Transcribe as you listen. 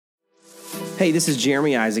Hey, this is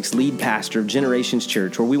Jeremy Isaacs, lead pastor of Generations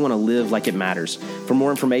Church, where we want to live like it matters. For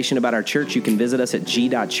more information about our church, you can visit us at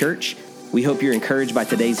g.church. We hope you're encouraged by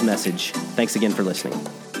today's message. Thanks again for listening.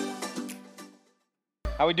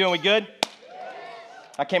 How we doing? We good?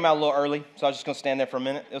 I came out a little early, so I was just going to stand there for a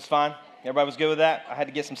minute. It was fine. Everybody was good with that. I had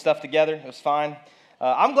to get some stuff together. It was fine.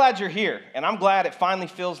 I'm glad you're here, and I'm glad it finally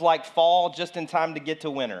feels like fall just in time to get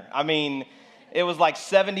to winter. I mean, it was like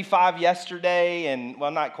 75 yesterday, and, well,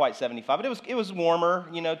 not quite 75, but it was warmer,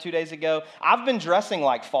 2 days ago. I've been dressing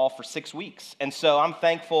like fall for 6 weeks, and so I'm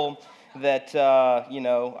thankful that,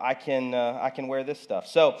 I can wear this stuff.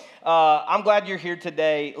 So I'm glad you're here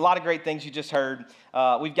today. A lot of great things you just heard.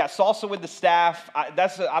 We've got salsa with the staff. I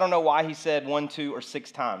don't know why he said 1, 2, or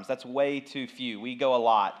 6 times. That's way too few. We go a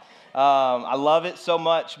lot. I love it so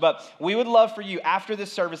much, but we would love for you after this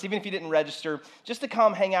service, even if you didn't register, just to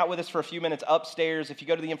come hang out with us for a few minutes upstairs. If you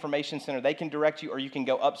go to the information center, they can direct you, or you can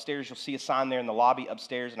go upstairs. You'll see a sign there in the lobby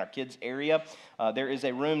upstairs in our kids area. There is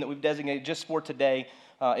a room that we've designated just for today.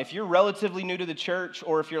 If you're relatively new to the church,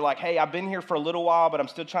 or if you're like, hey, I've been here for a little while, but I'm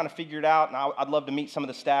still trying to figure it out, and I'd love to meet some of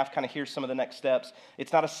the staff, kind of hear some of the next steps.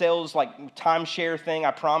 It's not a sales, timeshare thing,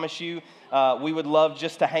 I promise you. We would love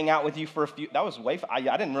just to hang out with you for a few. That was I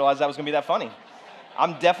didn't realize that was going to be that funny.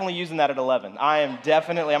 I'm definitely using that at 11. I'm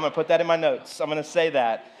going to put that in my notes. I'm going to say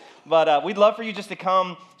that. But we'd love for you just to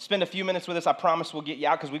come spend a few minutes with us. I promise we'll get you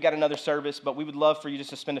out because we've got another service, but we would love for you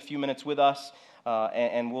just to spend a few minutes with us.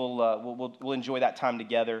 And we'll enjoy that time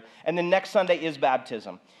together. And then next Sunday is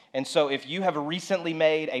baptism. And so if you have recently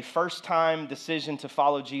made a first-time decision to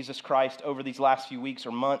follow Jesus Christ over these last few weeks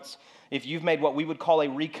or months, if you've made what we would call a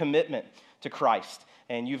recommitment to Christ,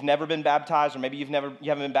 and you've never been baptized, or maybe you haven't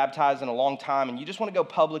been baptized in a long time, and you just want to go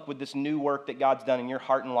public with this new work that God's done in your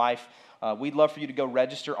heart and life, we'd love for you to go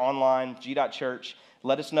register online, g.church.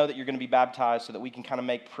 Let us know that you're going to be baptized so that we can kind of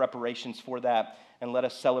make preparations for that, and let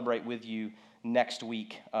us celebrate with you next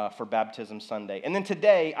week for Baptism Sunday. And then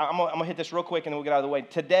today, I'm going to hit this real quick and then we'll get out of the way.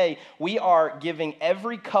 Today, we are giving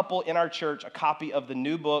every couple in our church a copy of the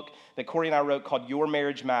new book that Corey and I wrote called Your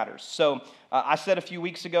Marriage Matters. So I said a few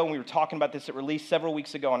weeks ago when we were talking about this, it released several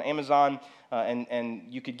weeks ago on Amazon, and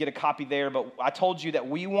you could get a copy there. But I told you that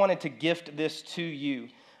we wanted to gift this to you.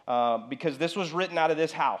 Because this was written out of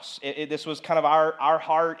this house. This was kind of our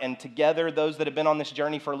heart, and together, those that have been on this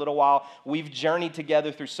journey for a little while, we've journeyed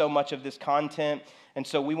together through so much of this content, and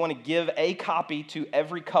so we want to give a copy to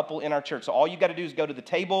every couple in our church. So all you got to do is go to the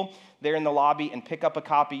table there in the lobby and pick up a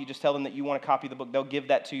copy. You just tell them that you want a copy of the book. They'll give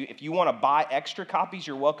that to you. If you want to buy extra copies,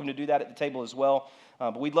 you're welcome to do that at the table as well.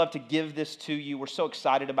 But we'd love to give this to you. We're so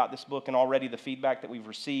excited about this book and already the feedback that we've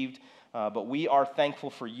received. But we are thankful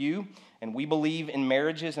for you, and we believe in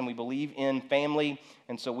marriages, and we believe in family,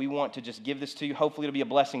 and so we want to just give this to you. Hopefully it'll be a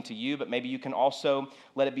blessing to you, but maybe you can also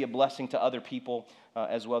let it be a blessing to other people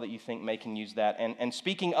as well that you think may can use that. And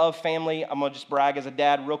speaking of family, I'm going to just brag as a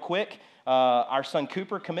dad real quick. Our son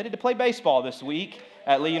Cooper committed to play baseball this week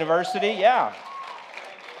at Lee University. Yeah.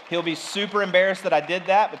 He'll be super embarrassed that I did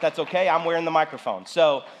that, but that's okay. I'm wearing the microphone.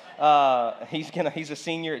 So he's a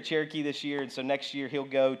senior at Cherokee this year, and so next year he'll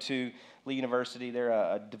go to Lee University. They're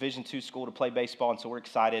a Division II school to play baseball, and so we're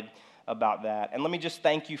excited about that. And let me just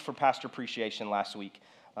thank you for Pastor Appreciation last week.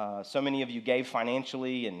 So many of you gave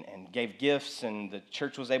financially and gave gifts, and the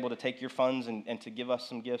church was able to take your funds and to give us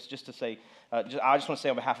some gifts. Just to say, I just want to say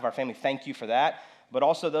on behalf of our family, thank you for that. But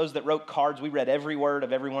also those that wrote cards, we read every word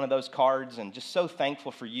of every one of those cards, and just so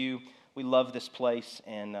thankful for you. We love this place,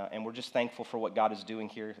 and we're just thankful for what God is doing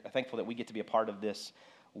here. Thankful that we get to be a part of this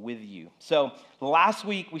with you. So last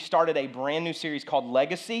week, we started a brand new series called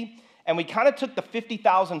Legacy, and we kind of took the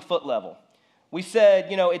 50,000-foot level. We said,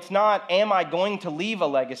 it's not, am I going to leave a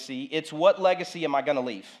legacy? It's what legacy am I going to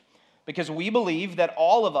leave? Because we believe that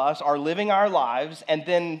all of us are living our lives, and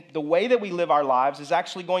then the way that we live our lives is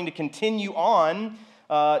actually going to continue on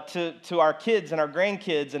to our kids and our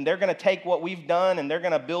grandkids, and they're going to take what we've done and they're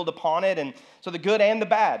going to build upon it, and so the good and the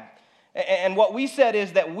bad. And what we said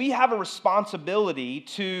is that we have a responsibility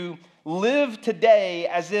to live today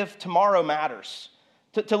as if tomorrow matters,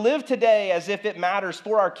 to live today as if it matters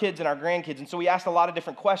for our kids and our grandkids. And so we asked a lot of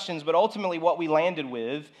different questions, but ultimately what we landed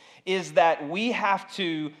with is that we have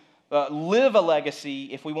to live a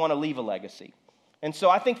legacy if we want to leave a legacy. And so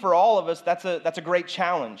I think for all of us, that's a great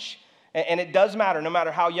challenge. And it does matter, no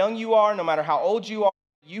matter how young you are, no matter how old you are,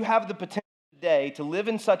 you have the potential today to live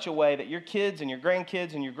in such a way that your kids and your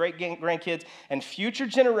grandkids and your great-grandkids and future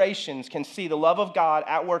generations can see the love of God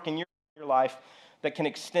at work in your life that can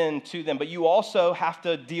extend to them. But you also have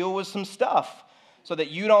to deal with some stuff so that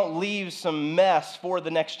you don't leave some mess for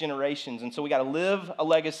the next generations. And so we got to live a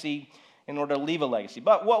legacy in order to leave a legacy.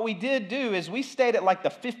 But what we did do is we stayed at like the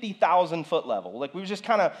 50,000 foot level. Like we were just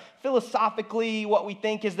kind of philosophically, what we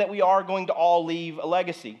think is that we are going to all leave a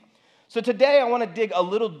legacy. So today I want to dig a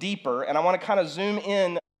little deeper, and I want to kind of zoom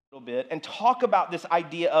in a little bit and talk about this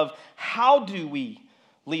idea of how do we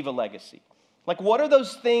leave a legacy? Like, what are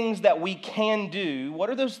those things that we can do? What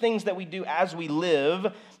are those things that we do as we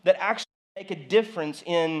live that actually make a difference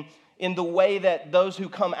in the way that those who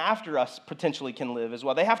come after us potentially can live as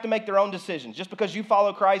well? They have to make their own decisions. Just because you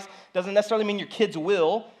follow Christ doesn't necessarily mean your kids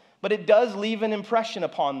will, but it does leave an impression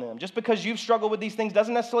upon them. Just because you've struggled with these things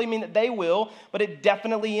doesn't necessarily mean that they will, but it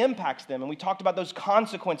definitely impacts them. And we talked about those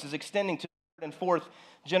consequences extending to third and fourth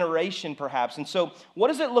generation, perhaps. And so what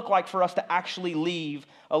does it look like for us to actually leave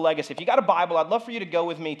a legacy? If you got a Bible, I'd love for you to go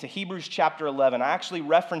with me to Hebrews chapter 11. I actually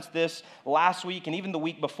referenced this last week and even the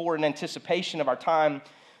week before in anticipation of our time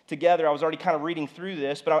together. I was already kind of reading through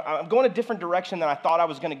this, but I'm going a different direction than I thought I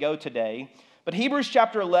was going to go today. But Hebrews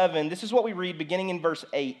chapter 11, this is what we read beginning in verse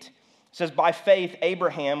 8. It says, by faith,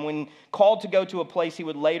 Abraham, when called to go to a place he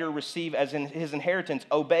would later receive as in his inheritance,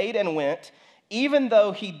 obeyed and went, even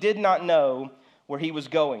though he did not know where he was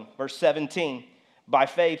going. Verse 17, by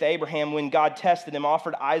faith, Abraham, when God tested him,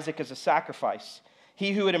 offered Isaac as a sacrifice.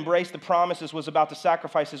 He who had embraced the promises was about to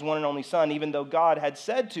sacrifice his one and only son, even though God had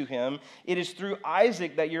said to him, it is through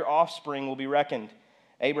Isaac that your offspring will be reckoned.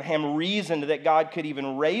 Abraham reasoned that God could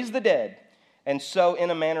even raise the dead, and so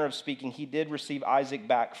in a manner of speaking, he did receive Isaac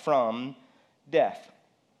back from death.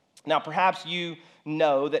 Now, perhaps you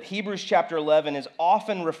know that Hebrews chapter 11 is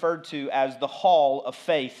often referred to as the Hall of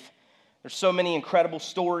Faith. There's so many incredible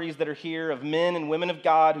stories that are here of men and women of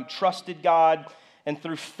God who trusted God, and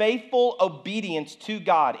through faithful obedience to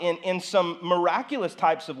God in some miraculous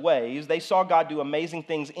types of ways, they saw God do amazing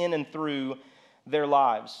things in and through their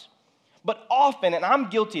lives. But often, and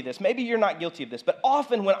I'm guilty of this, maybe you're not guilty of this, but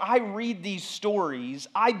often when I read these stories,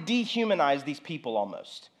 I dehumanize these people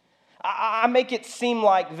almost. I make it seem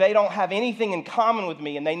like they don't have anything in common with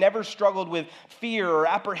me, and they never struggled with fear or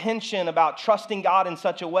apprehension about trusting God in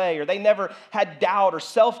such a way, or they never had doubt or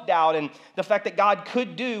self-doubt and the fact that God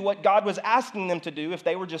could do what God was asking them to do if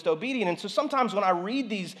they were just obedient. And so sometimes when I read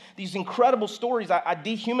these incredible stories, I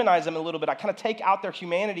dehumanize them a little bit. I kind of take out their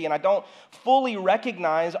humanity, and I don't fully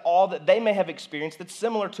recognize all that they may have experienced that's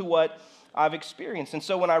similar to what I've experienced. And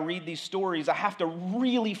so when I read these stories, I have to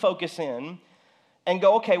really focus in and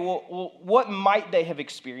go, okay, well, what might they have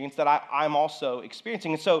experienced that I'm also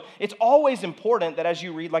experiencing? And so it's always important that as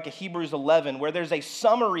you read like a Hebrews 11, where there's a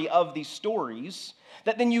summary of these stories,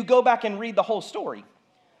 that then you go back and read the whole story.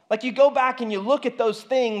 Like you go back and you look at those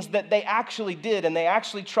things that they actually did and they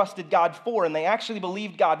actually trusted God for and they actually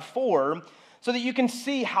believed God for, so that you can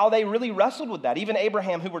see how they really wrestled with that. Even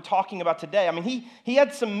Abraham, who we're talking about today, I mean, he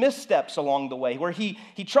had some missteps along the way where he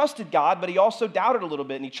trusted God, but he also doubted a little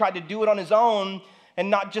bit, and he tried to do it on his own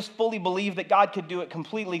and not just fully believe that God could do it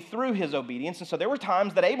completely through his obedience. And so there were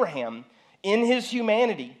times that Abraham, in his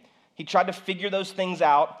humanity, he tried to figure those things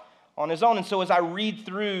out on his own. And so as I read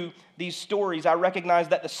through these stories, I recognize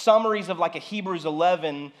that the summaries of like a Hebrews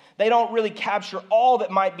 11, they don't really capture all that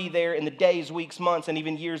might be there in the days, weeks, months, and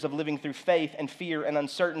even years of living through faith and fear and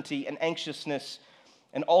uncertainty and anxiousness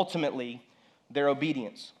and ultimately their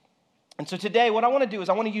obedience. And so today what I want to do is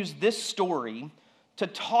I want to use this story to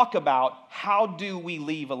talk about how do we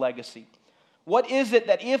leave a legacy. What is it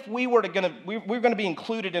that if we're going to be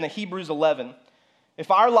included in a Hebrews 11, if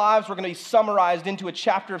our lives were going to be summarized into a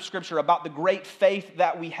chapter of Scripture about the great faith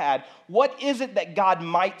that we had, what is it that God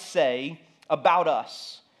might say about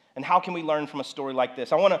us? And how can we learn from a story like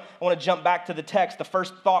this? I want to jump back to the text. The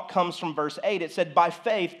first thought comes from verse 8. It said, by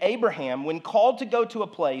faith, Abraham, when called to go to a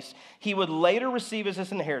place he would later receive as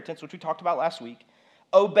his inheritance, which we talked about last week,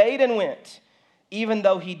 obeyed and went, even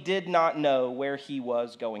though he did not know where he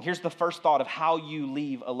was going. Here's the first thought of how you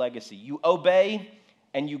leave a legacy. You obey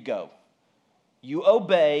and you go. You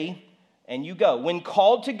obey and you go. When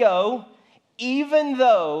called to go, even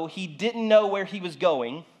though he didn't know where he was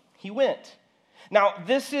going, he went. Now,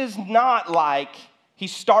 this is not like he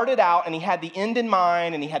started out and he had the end in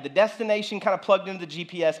mind and he had the destination kind of plugged into the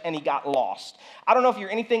GPS and he got lost. I don't know if you're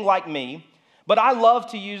anything like me, but I love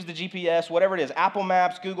to use the GPS, whatever it is, Apple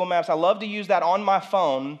Maps, Google Maps. I love to use that on my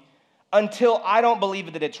phone until I don't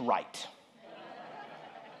believe that it's right.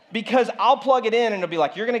 Because I'll plug it in and it'll be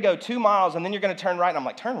like, you're going to go 2 miles and then you're going to turn right. And I'm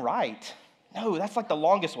like, turn right? No, that's like the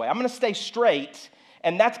longest way. I'm going to stay straight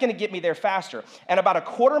and that's going to get me there faster. And about a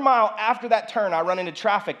 1/4 mile after that turn, I run into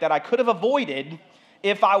traffic that I could have avoided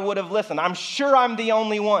if I would have listened. I'm sure I'm the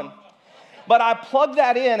only one. But I plug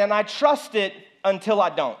that in and I trust it until I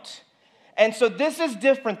don't. And so this is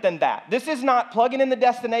different than that. This is not plugging in the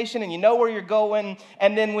destination and you know where you're going,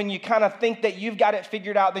 and then when you kind of think that you've got it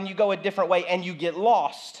figured out, then you go a different way and you get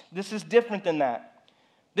lost. This is different than that.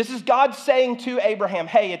 This is God saying to Abraham,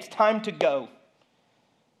 hey, it's time to go.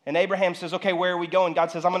 And Abraham says, okay, where are we going? God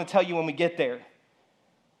says, I'm going to tell you when we get there.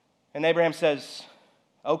 And Abraham says,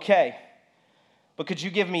 okay, but could you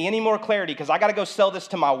give me any more clarity? Because I got to go sell this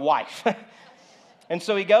to my wife. And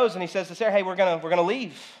so he goes and he says to Sarah, hey, we're gonna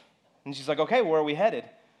leave. And she's like, okay, where are we headed?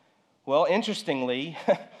 Well, interestingly,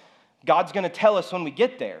 God's going to tell us when we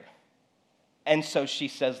get there. And so she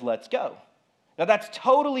says, let's go. Now, that's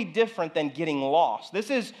totally different than getting lost. This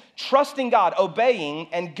is trusting God, obeying,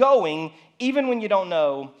 and going even when you don't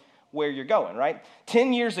know where you're going, right?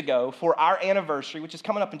 10 years ago, for our anniversary, which is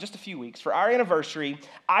coming up in just a few weeks, for our anniversary,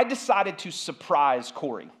 I decided to surprise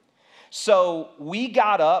Corey. So we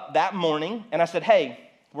got up that morning, and I said, hey,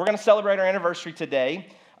 we're going to celebrate our anniversary today.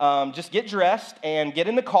 Just get dressed and get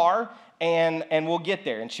in the car, and we'll get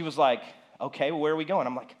there. And she was like, okay, well, where are we going?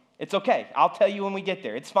 I'm like, it's okay. I'll tell you when we get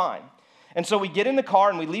there. It's fine. And so we get in the car,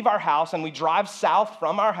 and we leave our house, and we drive south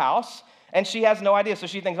from our house, and she has no idea. So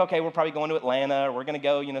she thinks, okay, we're probably going to Atlanta, or we're going to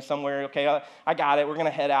go, somewhere. Okay, I got it. We're going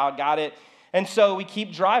to head out. Got it. And so we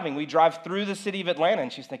keep driving. We drive through the city of Atlanta,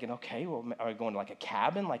 and she's thinking, okay, well, are we going to like a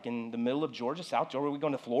cabin, like in the middle of Georgia, South Georgia? Are we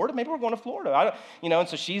going to Florida? Maybe we're going to Florida. And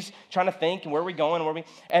so she's trying to think, where are we going?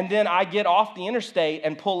 And then I get off the interstate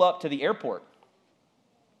and pull up to the airport.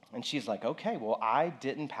 And she's like, okay, well, I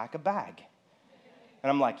didn't pack a bag.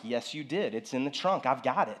 And I'm like, yes, you did. It's in the trunk. I've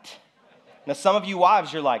got it. Now, some of you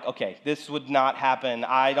wives, you're like, okay, this would not happen.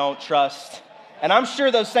 I don't trust. And I'm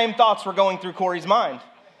sure those same thoughts were going through Corey's mind.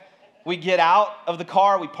 We get out of the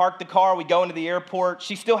car, we park the car, we go into the airport.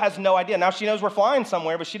 She still has no idea. Now she knows we're flying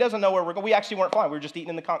somewhere, but she doesn't know where we're going. We actually weren't flying. We were just eating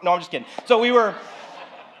in the car. No, I'm just kidding. So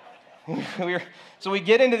we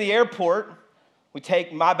get into the airport. We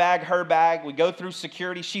take my bag, her bag. We go through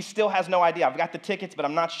security. She still has no idea. I've got the tickets, but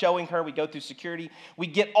I'm not showing her. We go through security. We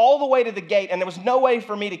get all the way to the gate, and there was no way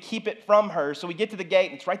for me to keep it from her. So we get to the gate,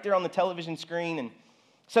 and it's right there on the television screen, and it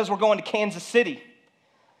says we're going to Kansas City.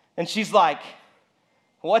 And she's like,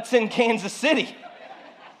 what's in Kansas City?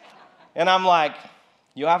 And I'm like,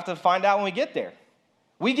 you'll have to find out when we get there.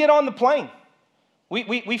 We get on the plane.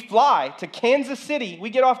 We fly to Kansas City. We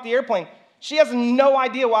get off the airplane. She has no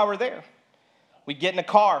idea why we're there. We get in a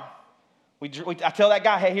car. I tell that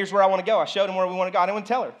guy, hey, here's where I want to go. I showed him where we want to go. I didn't want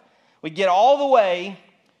to tell her. We get all the way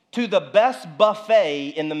to the best buffet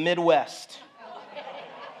in the Midwest.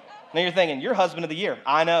 Now you're thinking, you're husband of the year.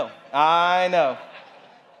 I know.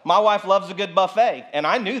 My wife loves a good buffet, and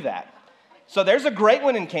I knew that. So there's a great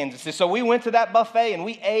one in Kansas City. So we went to that buffet, and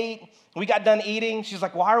we ate. We got done eating. She's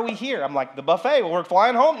like, why are we here? I'm like, the buffet. Well, we're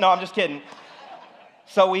flying home? No, I'm just kidding.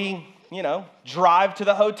 So we, drive to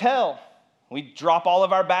the hotel. We drop all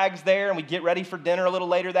of our bags there, and we get ready for dinner a little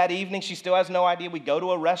later that evening. She still has no idea. We go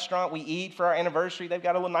to a restaurant. We eat for our anniversary. They've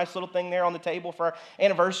got a nice little thing there on the table for our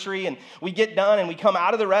anniversary. And we get done, and we come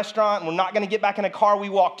out of the restaurant, and we're not going to get back in a car. We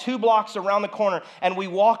walk 2 blocks around the corner, and we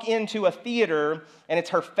walk into a theater, and it's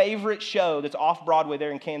her favorite show that's off Broadway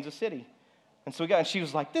there in Kansas City. And so we go, and she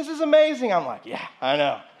was like, this is amazing. I'm like, yeah, I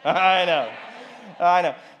know.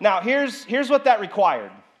 Now, here's what that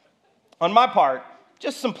required. On my part,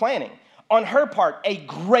 just some planning. On her part, a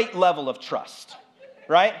great level of trust,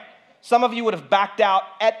 right? Some of you would have backed out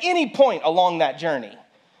at any point along that journey.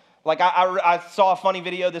 Like I saw a funny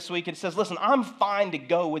video this week. It says, listen, I'm fine to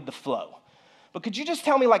go with the flow. But could you just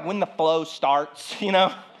tell me when the flow starts,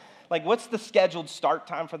 what's the scheduled start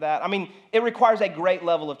time for that? I mean, it requires a great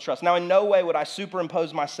level of trust. Now, in no way would I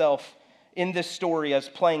superimpose myself in this story as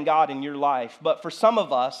playing God in your life. But for some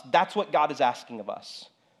of us, that's what God is asking of us.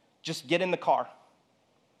 Just get in the car.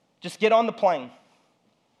 Just get on the plane.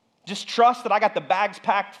 Just trust that I got the bags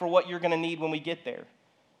packed for what you're going to need when we get there.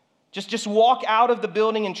 Just walk out of the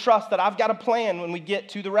building and trust that I've got a plan when we get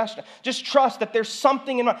to the restaurant. Just trust that there's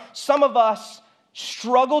something in mind. Some of us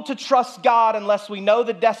struggle to trust God unless we know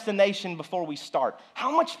the destination before we start.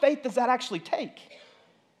 How much faith does that actually take?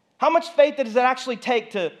 How much faith does it actually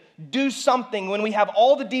take to do something when we have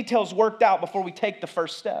all the details worked out before we take the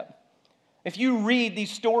first step? If you read these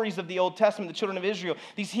stories of the Old Testament, the children of Israel,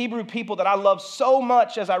 these Hebrew people that I love so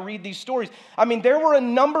much as I read these stories, I mean, there were a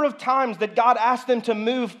number of times that God asked them to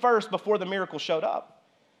move first before the miracle showed up.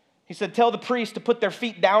 He said, tell the priests to put their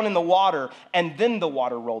feet down in the water, and then the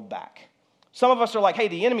water rolled back. Some of us are like, hey,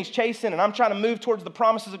 the enemy's chasing, and I'm trying to move towards the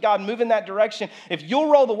promises of God, move in that direction. If you'll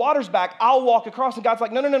roll the waters back, I'll walk across. And God's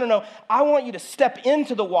like, no. I want you to step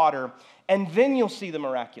into the water, and then you'll see the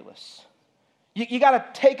miraculous. You got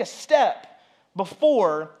to take a step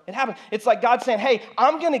before it happened. It's like God saying, hey,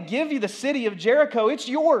 I'm going to give you the city of Jericho. It's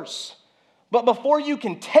yours. But before you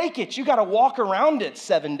can take it, you got to walk around it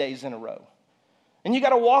 7 days in a row. And you got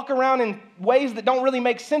to walk around in ways that don't really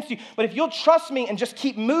make sense to you. But if you'll trust me and just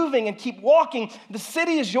keep moving and keep walking, the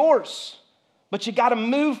city is yours. But you got to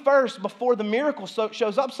move first before the miracle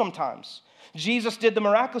shows up sometimes. Jesus did the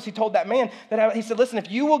miraculous. He told that man, that he said, listen,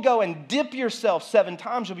 if you will go and dip yourself 7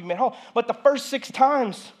 times, you'll be made whole. But the first 6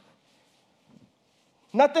 times,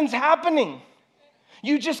 nothing's happening.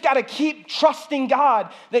 You just got to keep trusting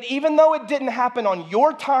God that even though it didn't happen on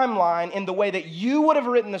your timeline in the way that you would have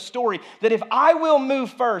written the story, that if I will move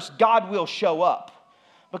first, God will show up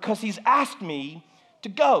because he's asked me to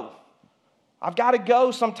go. I've got to go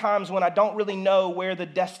sometimes when I don't really know where the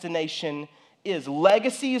destination is.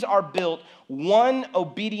 Legacies are built one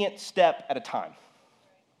obedient step at a time.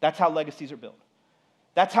 That's how legacies are built.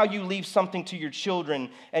 That's how you leave something to your children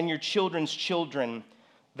and your children's children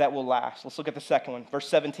that will last. Let's look at the second one, verse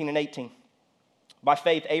 17 and 18. By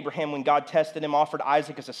faith, Abraham, when God tested him, offered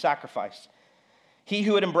Isaac as a sacrifice. He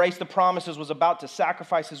who had embraced the promises was about to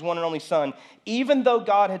sacrifice his one and only son, even though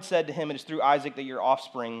God had said to him, it is through Isaac that your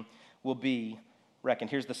offspring will be reckoned.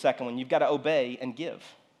 Here's the second one. You've got to obey and give.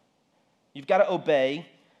 You've got to obey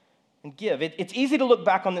and give. It's easy to look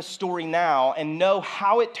back on this story now and know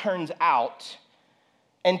how it turns out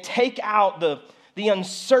and take out the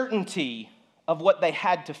uncertainty of what they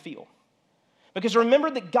had to feel. Because remember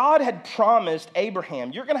that God had promised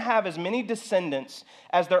Abraham, you're going to have as many descendants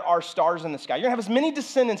as there are stars in the sky. You're going to have as many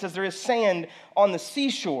descendants as there is sand on the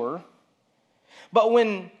seashore. But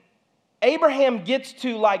when Abraham gets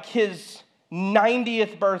to like his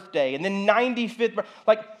 90th birthday and then 95th birthday,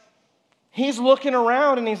 like he's looking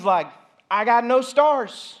around and he's like, I got no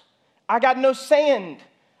stars. I got no sand.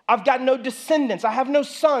 I've got no descendants. I have no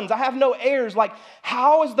sons. I have no heirs. Like,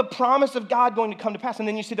 how is the promise of God going to come to pass? And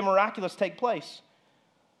then you see the miraculous take place.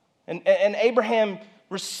 And Abraham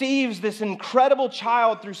receives this incredible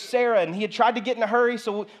child through Sarah. And he had tried to get in a hurry,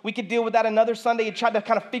 so we could deal with that another Sunday. He had tried to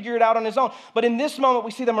kind of figure it out on his own. But in this moment,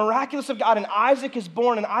 we see the miraculous of God. And Isaac is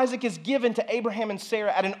born, and Isaac is given to Abraham and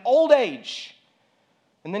Sarah at an old age.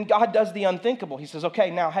 And then God does the unthinkable. He says,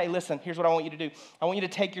 okay, now, hey, listen, here's what I want you to do. I want you to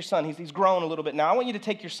take your son. He's grown a little bit now. I want you to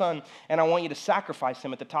take your son, and I want you to sacrifice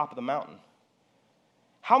him at the top of the mountain.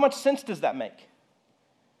 How much sense does that make?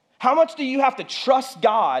 How much do you have to trust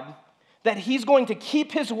God that he's going to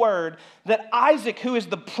keep his word, that Isaac, who is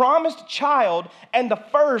the promised child and the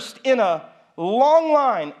first in a long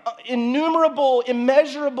line, innumerable,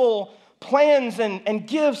 immeasurable plans and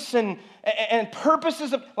gifts and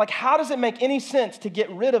purposes of, like, how does it make any sense to get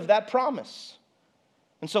rid of that promise?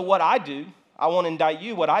 And so what I do, I won't indict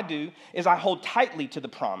you, what I do is I hold tightly to the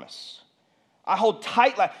promise. I hold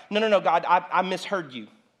tight, like, no, God, I misheard you.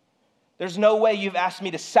 There's no way you've asked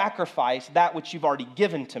me to sacrifice that which you've already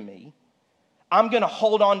given to me. I'm going to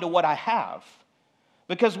hold on to what I have.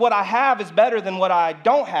 Because what I have is better than what I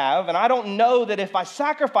don't have, and I don't know that if I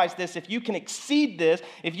sacrifice this, if you can exceed this,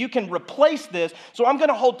 if you can replace this, so I'm going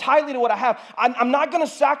to hold tightly to what I have. I'm not going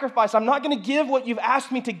to sacrifice. I'm not going to give what you've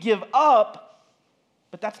asked me to give up,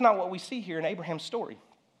 but that's not what we see here in Abraham's story.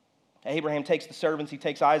 Abraham takes the servants, he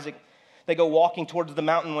takes Isaac. They go walking towards the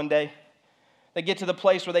mountain one day. They get to the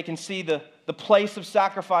place where they can see the place of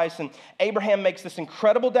sacrifice, and Abraham makes this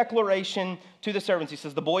incredible declaration to the servants. He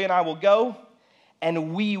says, the boy and I will go,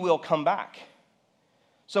 and we will come back.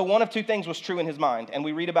 So one of two things was true in his mind, and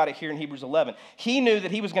we read about it here in Hebrews 11. He knew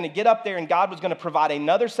that he was going to get up there and God was going to provide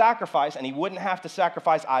another sacrifice, and he wouldn't have to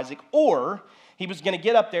sacrifice Isaac, or he was going to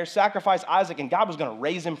get up there, sacrifice Isaac, and God was going to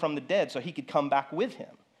raise him from the dead so he could come back with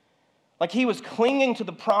him. Like, he was clinging to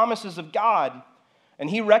the promises of God, and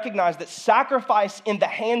he recognized that sacrifice in the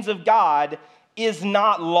hands of God is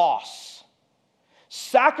not loss.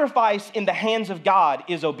 Sacrifice in the hands of God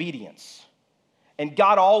is obedience. And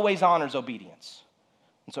God always honors obedience.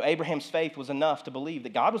 And so Abraham's faith was enough to believe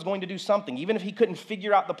that God was going to do something, even if he couldn't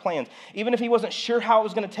figure out the plans, even if he wasn't sure how it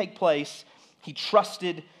was going to take place, he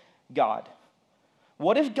trusted God.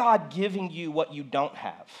 What if God giving you what you don't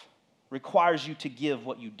have requires you to give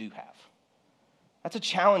what you do have? That's a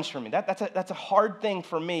challenge for me. That's a hard thing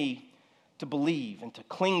for me to believe and to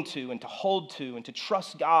cling to and to hold to and to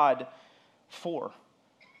trust God for.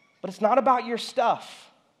 But it's not about your stuff.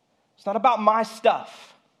 It's not about my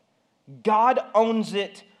stuff. God owns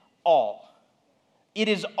it all. It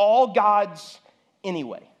is all God's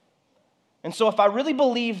anyway. And so if I really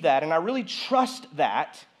believe that and I really trust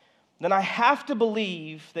that, then I have to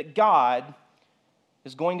believe that God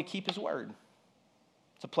is going to keep his word.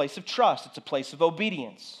 It's a place of trust. It's a place of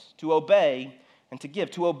obedience, to obey and to give,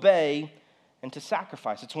 to obey and to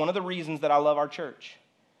sacrifice. It's one of the reasons that I love our church.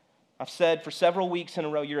 I've said for several weeks in a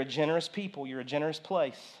row, you're a generous people, you're a generous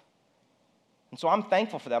place. And so I'm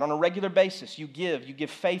thankful for that. On a regular basis, you give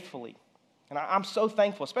faithfully. And I'm so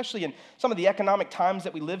thankful, especially in some of the economic times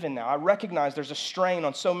that we live in now. I recognize there's a strain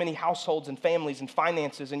on so many households and families and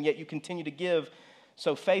finances, and yet you continue to give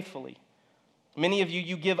so faithfully. Many of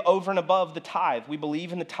you give over and above the tithe. We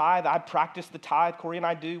believe in the tithe. I practice the tithe. Corey and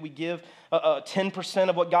I do. We give 10%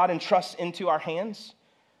 of what God entrusts into our hands.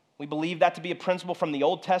 We believe that to be a principle from the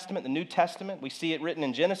Old Testament, the New Testament. We see it written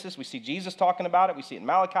in Genesis. We see Jesus talking about it. We see it in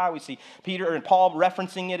Malachi. We see Peter and Paul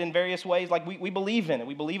referencing it in various ways. Like we believe in it.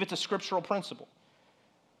 We believe it's a scriptural principle.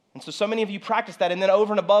 And so many of you practice that. And then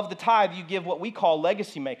over and above the tithe, you give what we call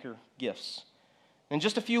legacy maker gifts. In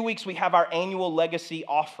just a few weeks, we have our annual legacy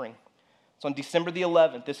offering. It's on December the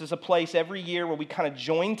 11th. This is a place every year where we kind of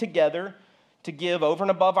join together to give over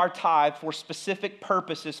and above our tithe for specific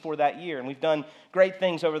purposes for that year. And we've done great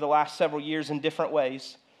things over the last several years in different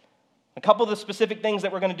ways. A couple of the specific things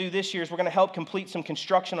that we're going to do this year is we're going to help complete some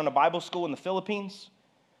construction on a Bible school in the Philippines.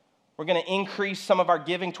 We're going to increase some of our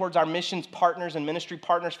giving towards our missions partners and ministry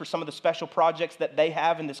partners for some of the special projects that they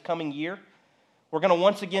have in this coming year. We're going to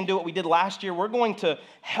once again do what we did last year. We're going to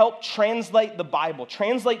help translate the Bible,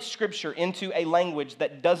 translate Scripture into a language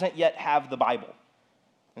that doesn't yet have the Bible.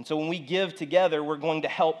 And so when we give together, we're going to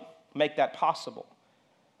help make that possible.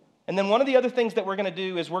 And then one of the other things that we're going to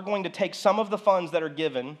do is we're going to take some of the funds that are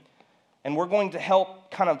given, and we're going to help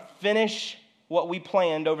kind of finish what we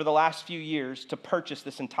planned over the last few years to purchase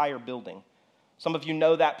this entire building. Some of you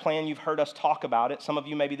know that plan. You've heard us talk about it. Some of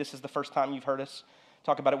you, maybe this is the first time you've heard us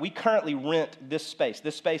talk about it. We currently rent this space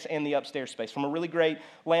and the upstairs space from a really great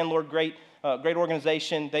landlord, great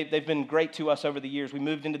organization. They've been great to us over the years. We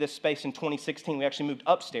moved into this space in 2016. We actually moved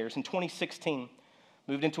upstairs in 2016.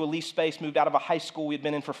 Moved into a lease space, moved out of a high school we had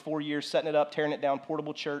been in for 4 years, setting it up, tearing it down,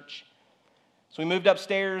 portable church. So we moved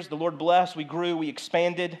upstairs. The Lord blessed. We grew. We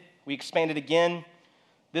expanded. We expanded again.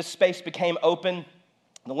 This space became open.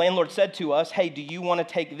 The landlord said to us, hey, do you want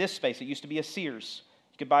to take this space? It used to be a Sears.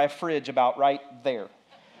 You could buy a fridge about right there.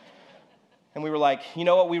 And we were like, you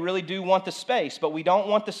know what, we really do want the space, but we don't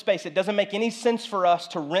want the space. It doesn't make any sense for us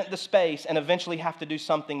to rent the space and eventually have to do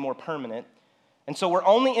something more permanent. And so we're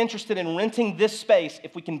only interested in renting this space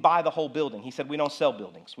if we can buy the whole building. He said, we don't sell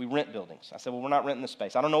buildings, we rent buildings. I said, well, we're not renting the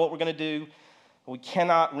space. I don't know what we're going to do, but we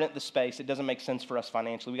cannot rent the space. It doesn't make sense for us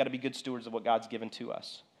financially. We got to be good stewards of what God's given to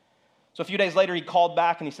us. So a few days later, he called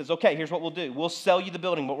back and he says, okay, here's what we'll do. We'll sell you the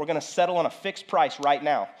building, but we're going to settle on a fixed price right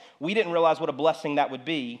now. We didn't realize what a blessing that would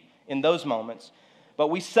be in those moments, but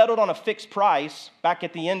we settled on a fixed price back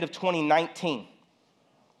at the end of 2019.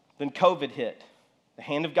 Then COVID hit. The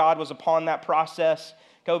hand of God was upon that process.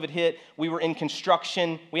 COVID hit. We were in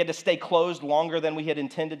construction. We had to stay closed longer than we had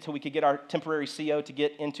intended till we could get our temporary CO to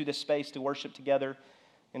get into this space to worship together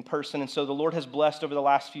in person. And so the Lord has blessed over the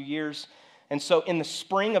last few years. And so in the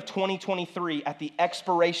spring of 2023, at the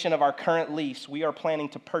expiration of our current lease, we are planning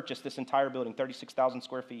to purchase this entire building, 36,000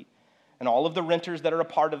 square feet. And all of the renters that are a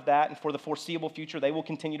part of that, and for the foreseeable future, they will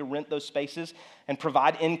continue to rent those spaces and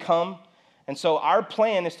provide income. And so our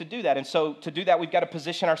plan is to do that. And so to do that, we've got to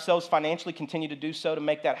position ourselves financially, continue to do so to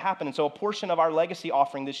make that happen. And so a portion of our legacy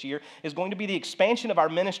offering this year is going to be the expansion of our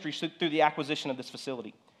ministry through the acquisition of this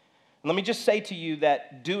facility. And let me just say to you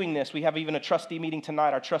that doing this, we have even a trustee meeting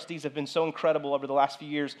tonight. Our trustees have been so incredible over the last few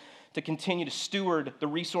years to continue to steward the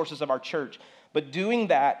resources of our church. But doing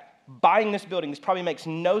that, buying this building, this probably makes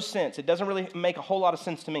no sense. It doesn't really make a whole lot of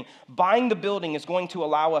sense to me. Buying the building is going to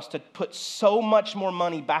allow us to put so much more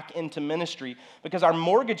money back into ministry because our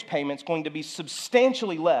mortgage payment is going to be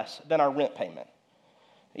substantially less than our rent payment.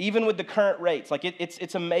 Even with the current rates,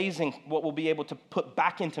 it's amazing what we'll be able to put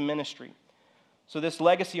back into ministry. So this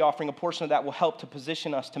legacy offering, a portion of that will help to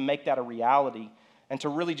position us to make that a reality and to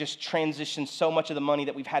really just transition so much of the money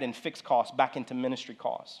that we've had in fixed costs back into ministry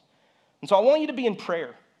costs. And so I want you to be in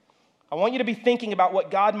prayer. I want you to be thinking about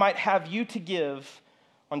what God might have you to give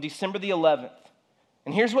on December the 11th.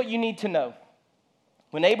 And here's what you need to know.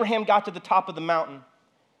 When Abraham got to the top of the mountain,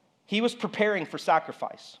 he was preparing for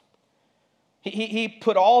sacrifice. He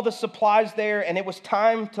put all the supplies there, and it was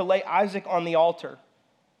time to lay Isaac on the altar.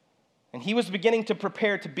 And he was beginning to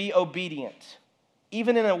prepare to be obedient,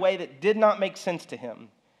 even in a way that did not make sense to him.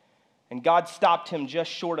 And God stopped him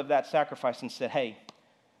just short of that sacrifice and said, hey,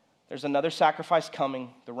 there's another sacrifice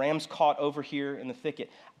coming. The ram's caught over here in the thicket.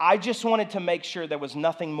 I just wanted to make sure there was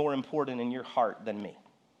nothing more important in your heart than me.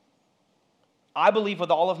 I believe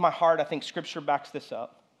with all of my heart, I think Scripture backs this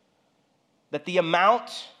up, that the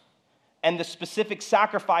amount and the specific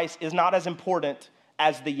sacrifice is not as important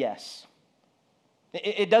as the yes.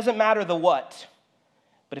 It doesn't matter the what.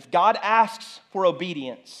 But if God asks for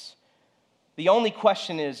obedience, the only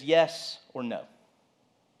question is yes or no.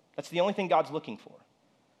 That's the only thing God's looking for.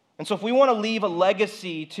 And so if we want to leave a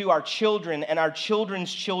legacy to our children and our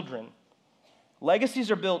children's children,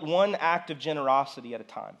 legacies are built one act of generosity at a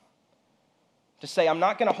time. To say, I'm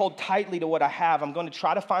not going to hold tightly to what I have. I'm going to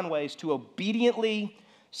try to find ways to obediently,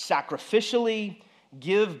 sacrificially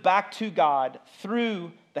give back to God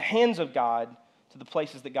through the hands of God to the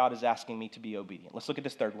places that God is asking me to be obedient. Let's look at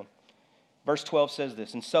this third one. Verse 12 says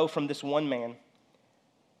this, and so from this one man,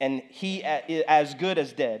 and he as good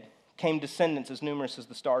as dead, came descendants as numerous as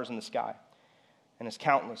the stars in the sky, and as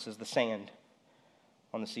countless as the sand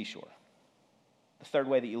on the seashore. The third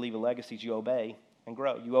way that you leave a legacy is you obey and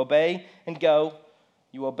grow. You obey and go.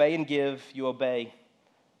 You obey and give. You obey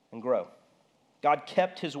and grow. God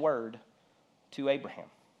kept his word to Abraham.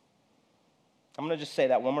 I'm going to just say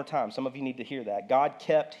that one more time. Some of you need to hear that. God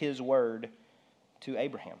kept his word to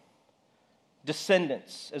Abraham.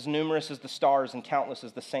 Descendants as numerous as the stars and countless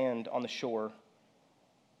as the sand on the shore.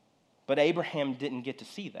 But Abraham didn't get to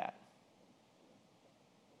see that.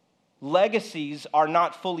 Legacies are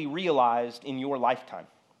not fully realized in your lifetime.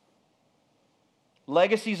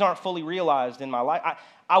 Legacies aren't fully realized in my life.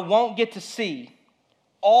 I won't get to see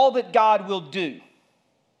all that God will do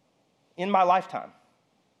in my lifetime.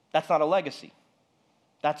 That's not a legacy.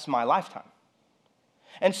 That's my lifetime.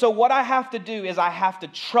 And so what I have to do is I have to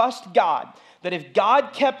trust God that if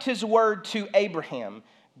God kept his word to Abraham,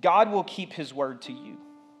 God will keep his word to you.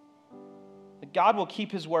 That God will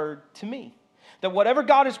keep his word to me. That whatever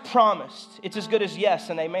God has promised, it's as good as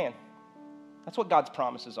yes and amen. That's what God's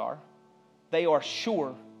promises are. They are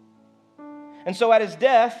sure. And so at his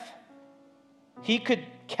death, he could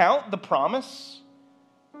count the promise,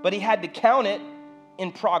 but he had to count it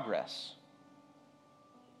in progress.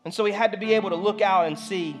 And so he had to be able to look out and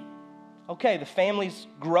see, okay, the family's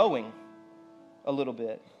growing a little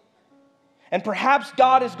bit. And perhaps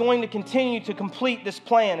God is going to continue to complete this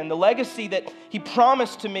plan and the legacy that he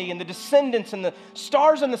promised to me and the descendants and the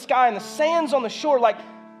stars in the sky and the sands on the shore. Like,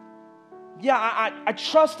 yeah, I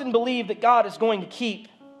trust and believe that God is going to keep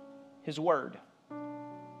his word.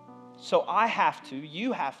 So I have to,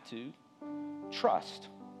 you have to trust.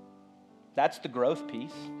 That's the growth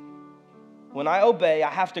piece. When I obey, I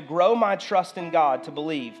have to grow my trust in God to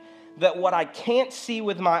believe that what I can't see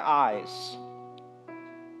with my eyes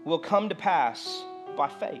will come to pass by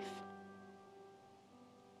faith.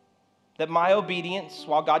 That my obedience,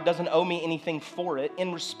 while God doesn't owe me anything for it,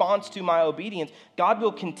 in response to my obedience, God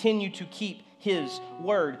will continue to keep his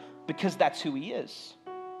word because that's who he is.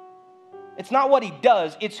 It's not what he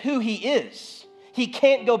does, it's who he is. He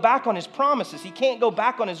can't go back on his promises. He can't go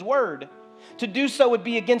back on his word. To do so would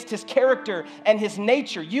be against his character and his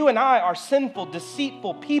nature. You and I are sinful,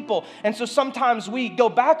 deceitful people, and so sometimes we go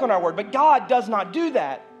back on our word, but God does not do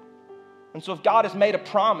that. And so if God has made a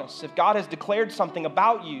promise, if God has declared something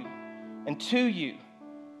about you and to you,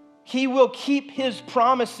 he will keep his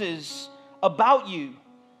promises about you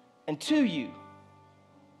and to you.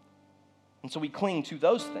 And so we cling to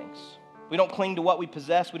those things. We don't cling to what we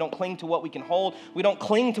possess. We don't cling to what we can hold. We don't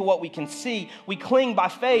cling to what we can see. We cling by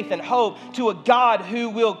faith and hope to a God who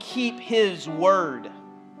will keep his word.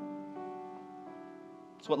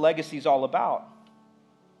 That's what legacy is all about.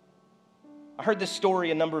 I heard this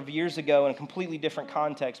story a number of years ago in a completely different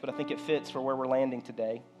context, but I think it fits for where we're landing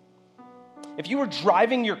today. If you were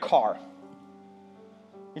driving your car,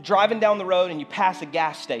 you're driving down the road and you pass a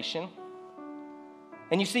gas station,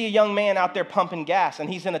 and you see a young man out there pumping gas, and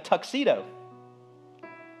he's in a tuxedo.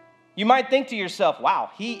 You might think to yourself,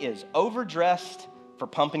 wow, he is overdressed for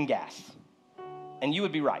pumping gas. And you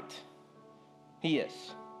would be right. He is.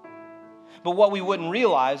 But what we wouldn't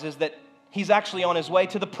realize is that he's actually on his way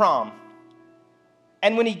to the prom.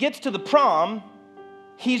 And when he gets to the prom,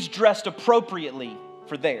 he's dressed appropriately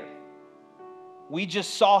for there. We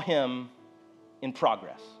just saw him in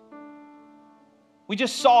progress. We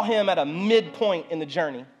just saw him at a midpoint in the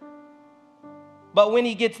journey. But when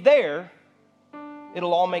he gets there,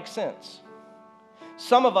 it'll all make sense.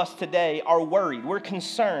 Some of us today are worried. We're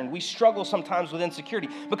concerned. We struggle sometimes with insecurity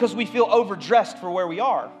because we feel overdressed for where we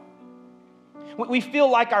are. We feel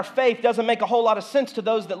like our faith doesn't make a whole lot of sense to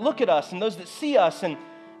those that look at us and those that see us, and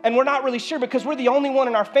we're not really sure because we're the only one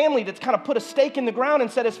in our family that's kind of put a stake in the ground and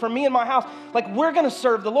said, as for me and my house, like, we're going to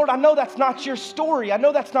serve the Lord. I know that's not your story. I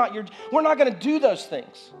know that's not we're not going to do those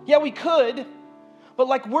things. Yeah, we could, but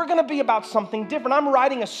like, we're going to be about something different. I'm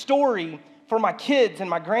writing a story for my kids and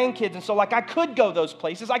my grandkids, and so like, I could go those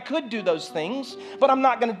places. I could do those things, but I'm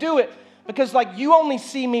not going to do it because like, you only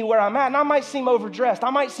see me where I'm at, and I might seem overdressed.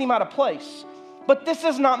 I might seem out of place. but this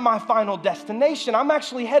is not my final destination. I'm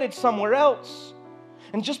actually headed somewhere else.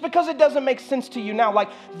 And just because it doesn't make sense to you now, like,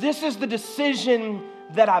 this is the decision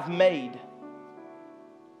that I've made.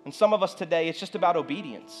 And some of us today, it's just about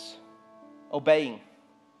obedience, obeying.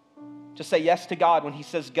 Just say yes to God when He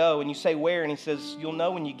says go, and you say where, and He says you'll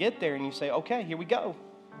know when you get there, and you say, okay, here we go.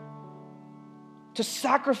 To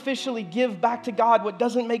sacrificially give back to God what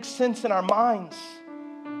doesn't make sense in our minds.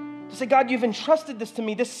 To say, God, you've entrusted this to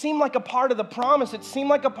me. This seemed like a part of the promise. It seemed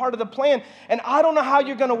like a part of the plan. And I don't know how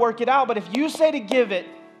you're going to work it out, but if you say to give it,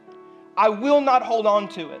 I will not hold on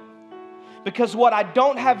to it. Because what I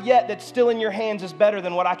don't have yet that's still in your hands is better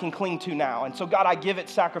than what I can cling to now. And so, God, I give it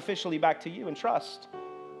sacrificially back to you and trust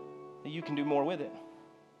that you can do more with it.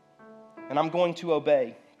 And I'm going to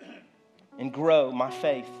obey and grow my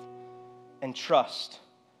faith and trust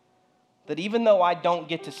that even though I don't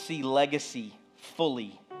get to see legacy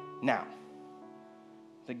fully now,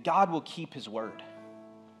 that God will keep His word,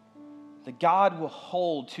 that God will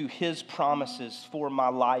hold to His promises for my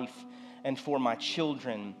life and for my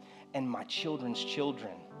children and my children's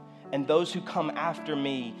children and those who come after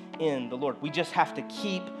me in the Lord. We just have to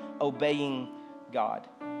keep obeying God.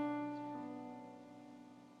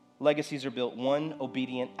 Legacies are built one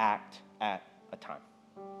obedient act at a time.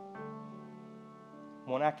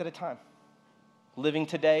 One act at a time. Living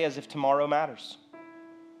today as if tomorrow matters.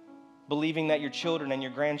 Believing that your children and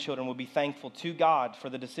your grandchildren will be thankful to God for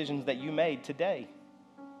the decisions that you made today.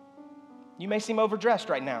 You may seem overdressed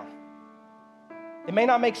right now. It may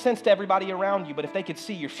not make sense to everybody around you, but if they could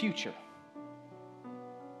see your future,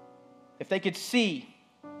 if they could see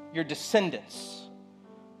your descendants,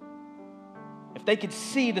 if they could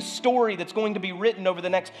see the story that's going to be written over the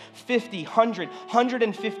next 50, 100,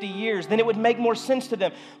 150 years, then it would make more sense to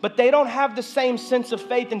them. But they don't have the same sense of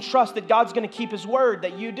faith and trust that God's going to keep His word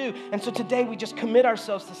that you do. And so today we just commit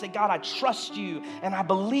ourselves to say, God, I trust you and I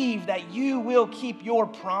believe that you will keep your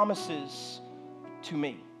promises to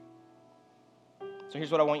me. So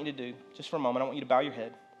here's what I want you to do. Just for a moment, I want you to bow your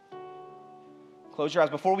head. Close your eyes.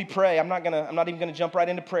 Before we pray, I'm not even going to jump right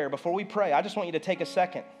into prayer. Before we pray, I just want you to take a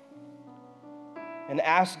second and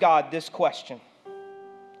ask God this question.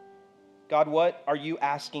 God, what are you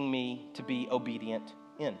asking me to be obedient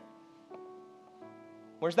in?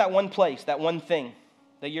 Where's that one place, that one thing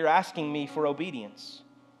that you're asking me for obedience?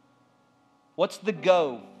 What's the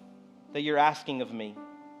go that you're asking of me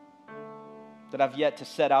that I've yet to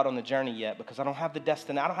set out on the journey yet because I don't have the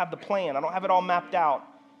destiny, I don't have the plan, I don't have it all mapped out.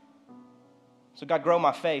 So God, grow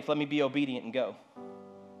my faith. Let me be obedient and go.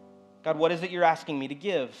 God, what is it you're asking me to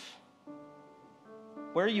give?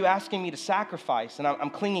 Where are you asking me to sacrifice? And I'm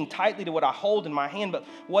clinging tightly to what I hold in my hand, but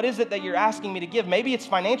what is it that you're asking me to give? Maybe it's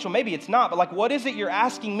financial, maybe it's not, but like, what is it you're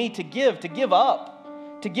asking me to give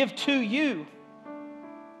up, to give to you?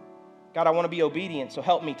 God, I want to be obedient, so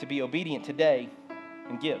help me to be obedient today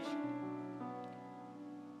and give.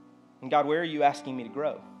 And God, where are you asking me to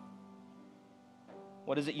grow?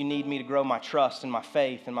 What is it you need me to grow my trust and my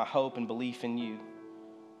faith and my hope and belief in you,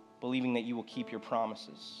 believing that you will keep your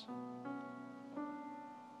promises?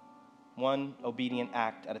 One obedient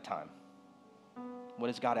act at a time. What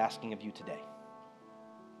is God asking of you today?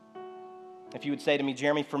 If you would say to me,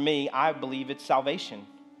 Jeremy, for me, I believe it's salvation.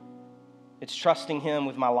 It's trusting Him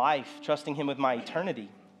with my life, trusting Him with my eternity.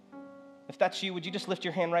 If that's you, would you just lift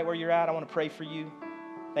your hand right where you're at? I want to pray for you.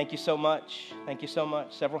 Thank you so much. Thank you so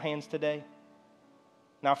much. Several hands today.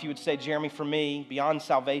 Now, if you would say, Jeremy, for me, beyond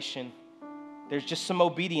salvation, there's just some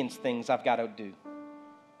obedience things I've got to do.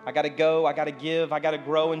 I got to go, I got to give, I got to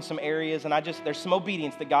grow in some areas, and there's some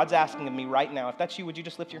obedience that God's asking of me right now. If that's you, would you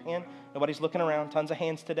just lift your hand? Nobody's looking around. Tons of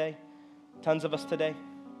hands today. Tons of us today.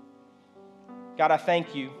 God, I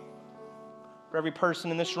thank you for every person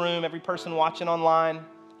in this room, every person watching online,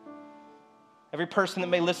 every person that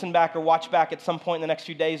may listen back or watch back at some point in the next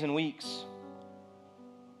few days and weeks.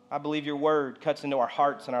 I believe your word cuts into our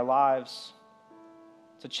hearts and our lives.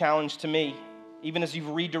 It's a challenge to me. Even as you've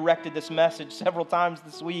redirected this message several times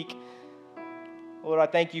this week, Lord, I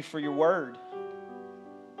thank you for your word.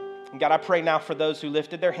 And God, I pray now for those who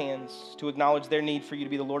lifted their hands to acknowledge their need for you to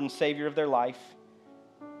be the Lord and Savior of their life.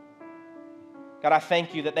 God, I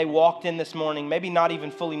thank you that they walked in this morning, maybe not even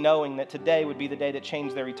fully knowing that today would be the day that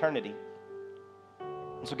changed their eternity.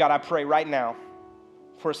 And so God, I pray right now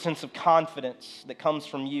for a sense of confidence that comes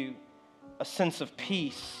from you, a sense of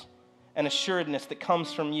peace and assuredness that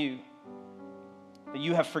comes from you, that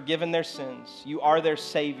you have forgiven their sins, you are their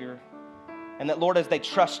Savior, and that, Lord, as they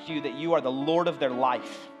trust you, that you are the Lord of their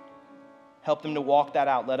life. Help them to walk that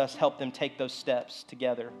out. Let us help them take those steps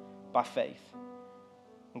together by faith.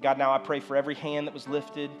 And God, now I pray for every hand that was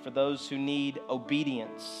lifted, for those who need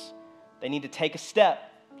obedience They need to take a step.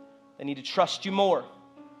 They need to trust you more.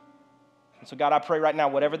 And so, God, I pray right now,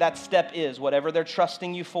 whatever that step is, whatever they're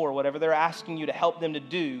trusting you for, whatever they're asking you to help them to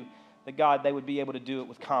do, that, God, they would be able to do it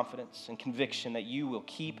with confidence and conviction that you will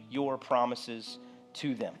keep your promises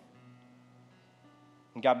to them.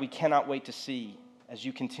 And, God, we cannot wait to see as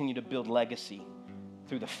you continue to build legacy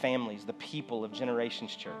through the families, the people of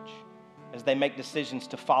Generations Church, as they make decisions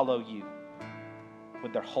to follow you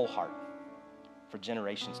with their whole heart for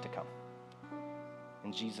generations to come.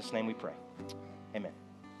 In Jesus' name we pray. Amen.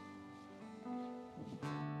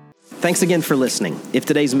 Thanks again for listening. If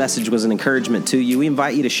today's message was an encouragement to you, we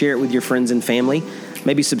invite you to share it with your friends and family.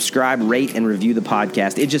 Maybe subscribe, rate, and review the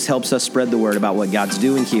podcast. It just helps us spread the word about what God's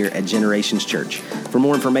doing here at Generations Church. For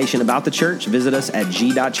more information about the church, visit us at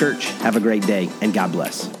g.church. Have a great day, and God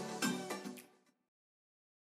bless.